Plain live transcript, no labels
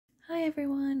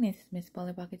everyone, it's Miss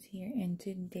Polly Pockets here, and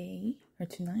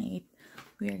tonight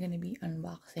we are going to be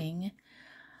unboxing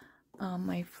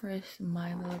my first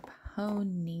My Little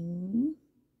Pony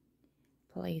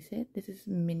playset. This is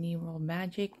Mini World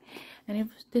Magic, and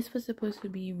this was supposed to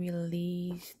be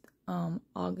released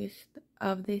August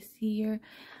of this year,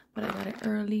 but I got it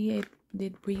early. I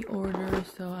did pre-order,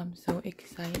 so I'm so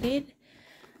excited.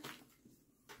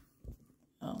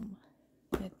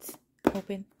 Let's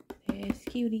open this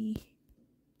cutie.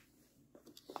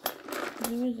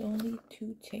 There was only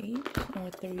 2 tapes, or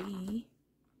 3,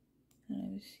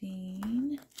 I've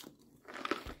seen.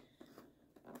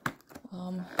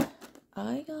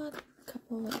 I got a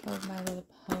couple of My Little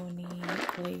Pony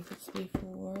playsets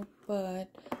before, but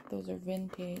those are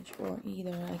vintage, or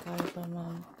either I got it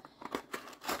from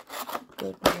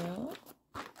Goodwill.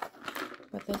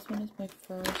 But this one is my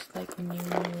first new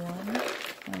one.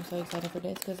 I'm so excited for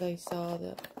this because I saw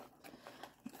the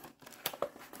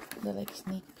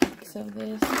sneak peeks of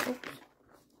this. Oops,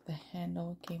 the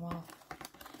handle came off,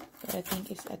 but I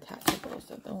think it's attachable,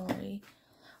 so don't worry.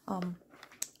 I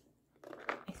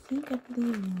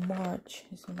believe March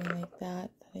or something like that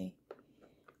I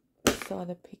saw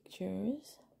the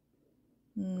pictures.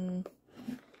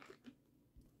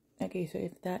 Okay, so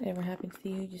if that ever happens to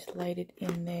you, just slide it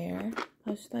in there. I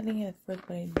was sliding it at first,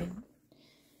 but it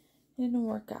didn't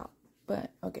work out.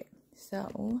 But okay,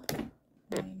 so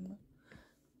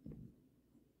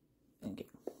okay,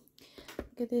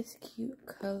 look at this cute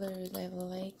colors. I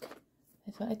like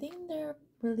this one. I think they're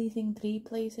releasing 3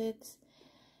 playsets,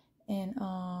 and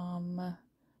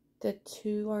the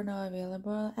 2 are now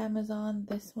available on Amazon.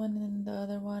 This one and the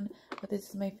other one, but this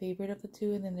is my favorite of the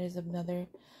 2. And then there's another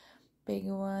big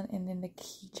one, and then the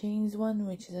keychains one,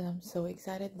 which is I'm so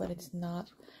excited, but it's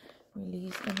not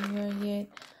released anywhere yet.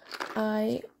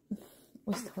 I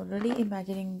was totally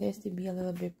imagining this to be a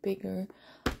little bit bigger,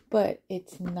 but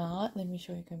it's not. Let me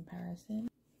show you a comparison.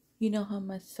 You know how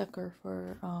much sucker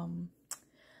for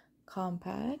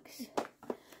compacts.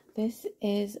 This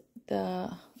is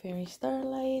the Fairy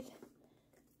Starlight.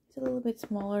 It's a little bit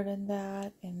smaller than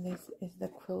that, and this is the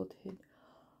Quilted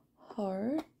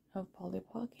Heart of Polly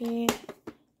Pocket,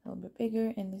 a little bit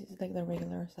bigger, and this is like the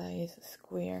regular size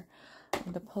square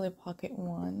of the Polly Pocket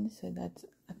one. So that's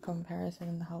a comparison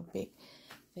on how big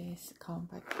this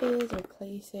compact is, or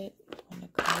playset, if you want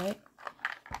to call it.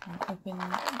 And open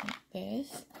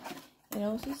this. It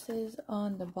also says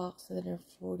on the box that there are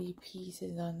 40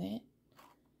 pieces on it,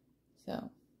 so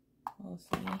we'll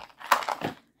see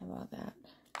about that.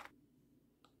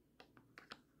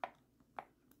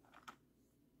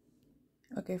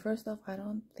 Okay, first off, I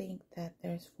don't think that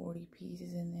there's 40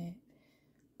 pieces in it,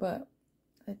 but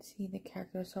let's see the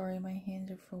character. Sorry, my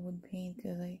hands are full with paint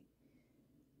because I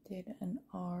did an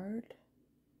art.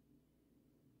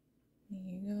 There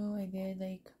you go. I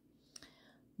did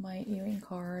my earring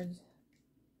cards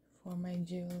for my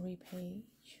jewelry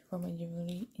page, for my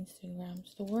jewelry Instagram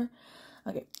store.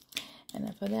 Okay, and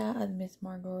after that, I Miss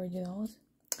Margot Originals.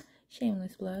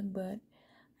 Shameless plug, but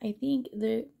I think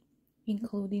they're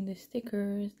including the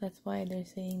stickers. That's why they're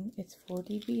saying it's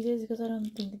 40 pieces, because I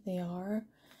don't think they are.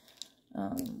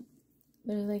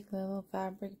 There's little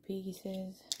fabric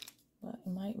pieces, but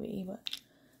it might be, but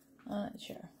I'm not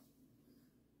sure.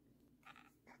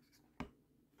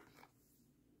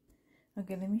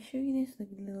 Okay, let me show you this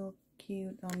little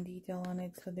cute detail on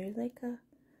it. So there's a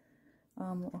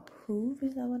hoof,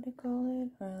 is that what they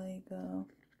call it, or a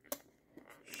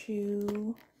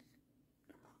shoe,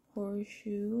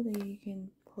 horseshoe that you can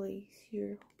place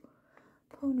your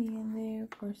pony in there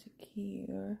for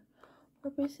secure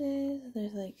purposes.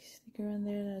 There's sticker on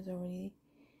there that's already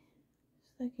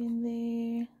stuck in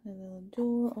there. The little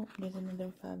door. Oh, there's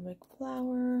another fabric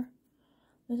flower.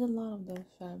 There's a lot of those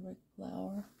fabric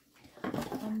flower.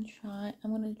 I'm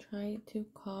gonna try to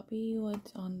copy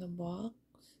what's on the box,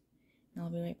 and I'll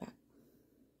be right back.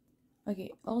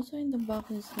 Okay, also in the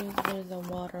box it says there's a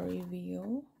water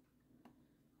reveal,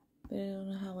 but I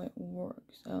don't know how it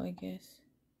works. So I guess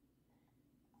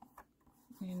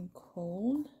in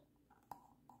cold,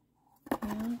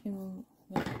 yeah, it will.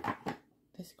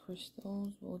 These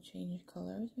crystals will change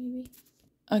colors, maybe.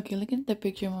 Okay, look at the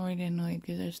picture. I'm already annoyed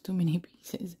because there's too many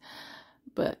pieces,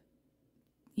 but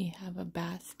you have a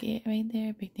basket right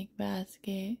there, picnic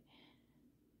basket,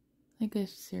 like a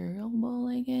cereal bowl,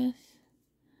 I guess.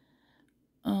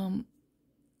 I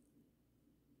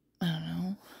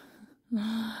don't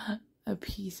know. A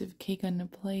piece of cake on a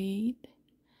plate,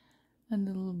 a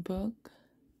little book,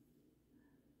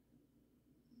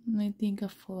 and I think a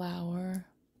flower,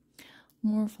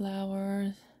 more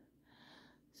flowers,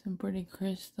 some pretty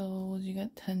crystals. You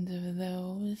got tons of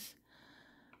those.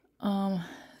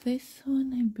 This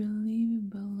one I believe it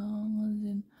belongs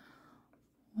in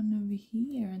one over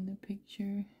here in the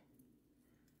picture.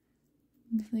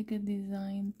 It's like a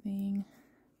design thing.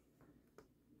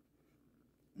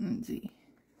 Let's see.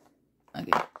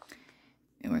 Okay,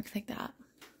 it works like that.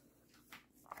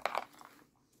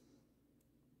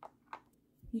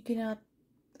 You cannot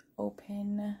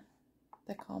open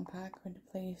the compact or the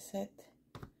play set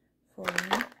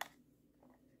fully,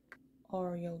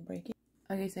 or you'll break it.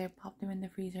 Okay, so I popped them in the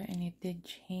freezer and it did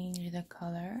change the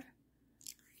color.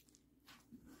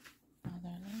 Now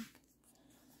there are like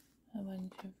a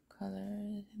bunch of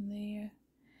colors in there.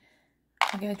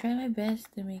 Okay, I tried my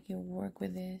best to make it work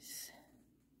with this.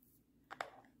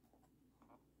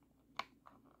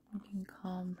 Looking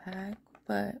compact,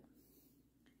 but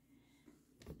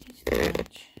it's too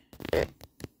much. I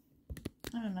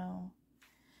don't know.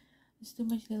 It's too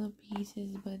much little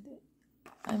pieces, but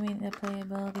I mean, the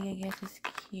playability, I guess, is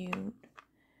cute.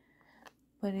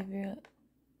 But if you're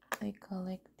like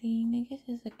collecting, I guess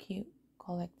it's a cute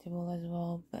collectible as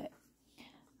well. But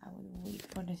I would wait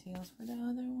for the sales for the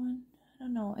other one. I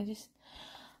don't know. I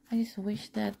just wish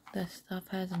that the stuff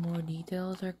has more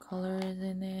details or colors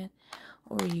in it,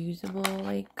 or usable.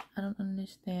 Like, I don't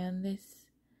understand this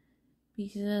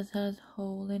pieces that has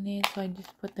hole in it, so I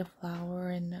just put the flower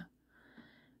and the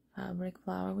fabric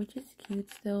flower, which is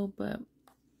cute still, but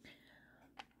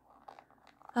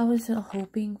I was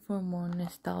hoping for more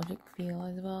nostalgic feel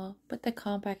as well. But the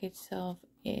compact itself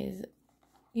is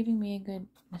giving me a good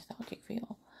nostalgic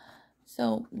feel.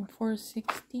 So for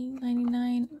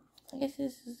 $16.99, I guess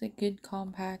this is a good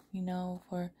compact, you know,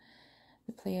 for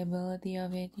the playability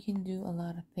of it. You can do a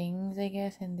lot of things, I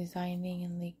guess, in designing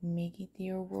and like make it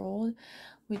your world,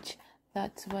 which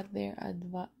that's what they're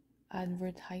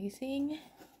advertising.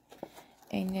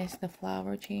 And yes, the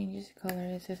flower changes color.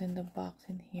 It says in the box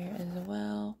in here as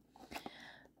well.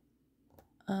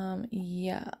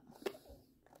 Yeah.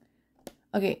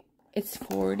 Okay, it's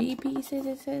 40 pieces,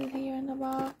 it says here in the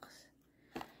box,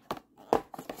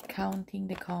 counting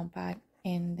the compact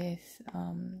and this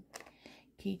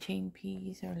keychain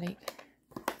piece, or like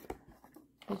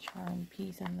the charm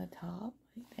piece on the top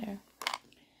right there.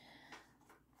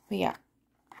 But yeah,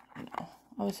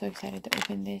 I was so excited to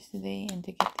open this today and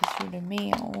to get this through the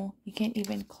mail. You can't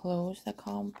even close the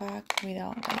compact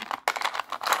without like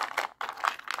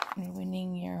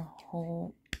ruining your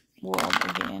whole world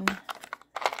again.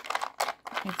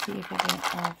 Let's see if it can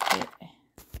all fit.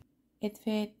 It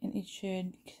fit, and it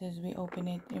should, because we open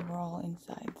it and we're all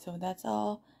inside. So that's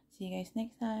all. See you guys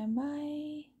next time.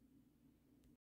 Bye.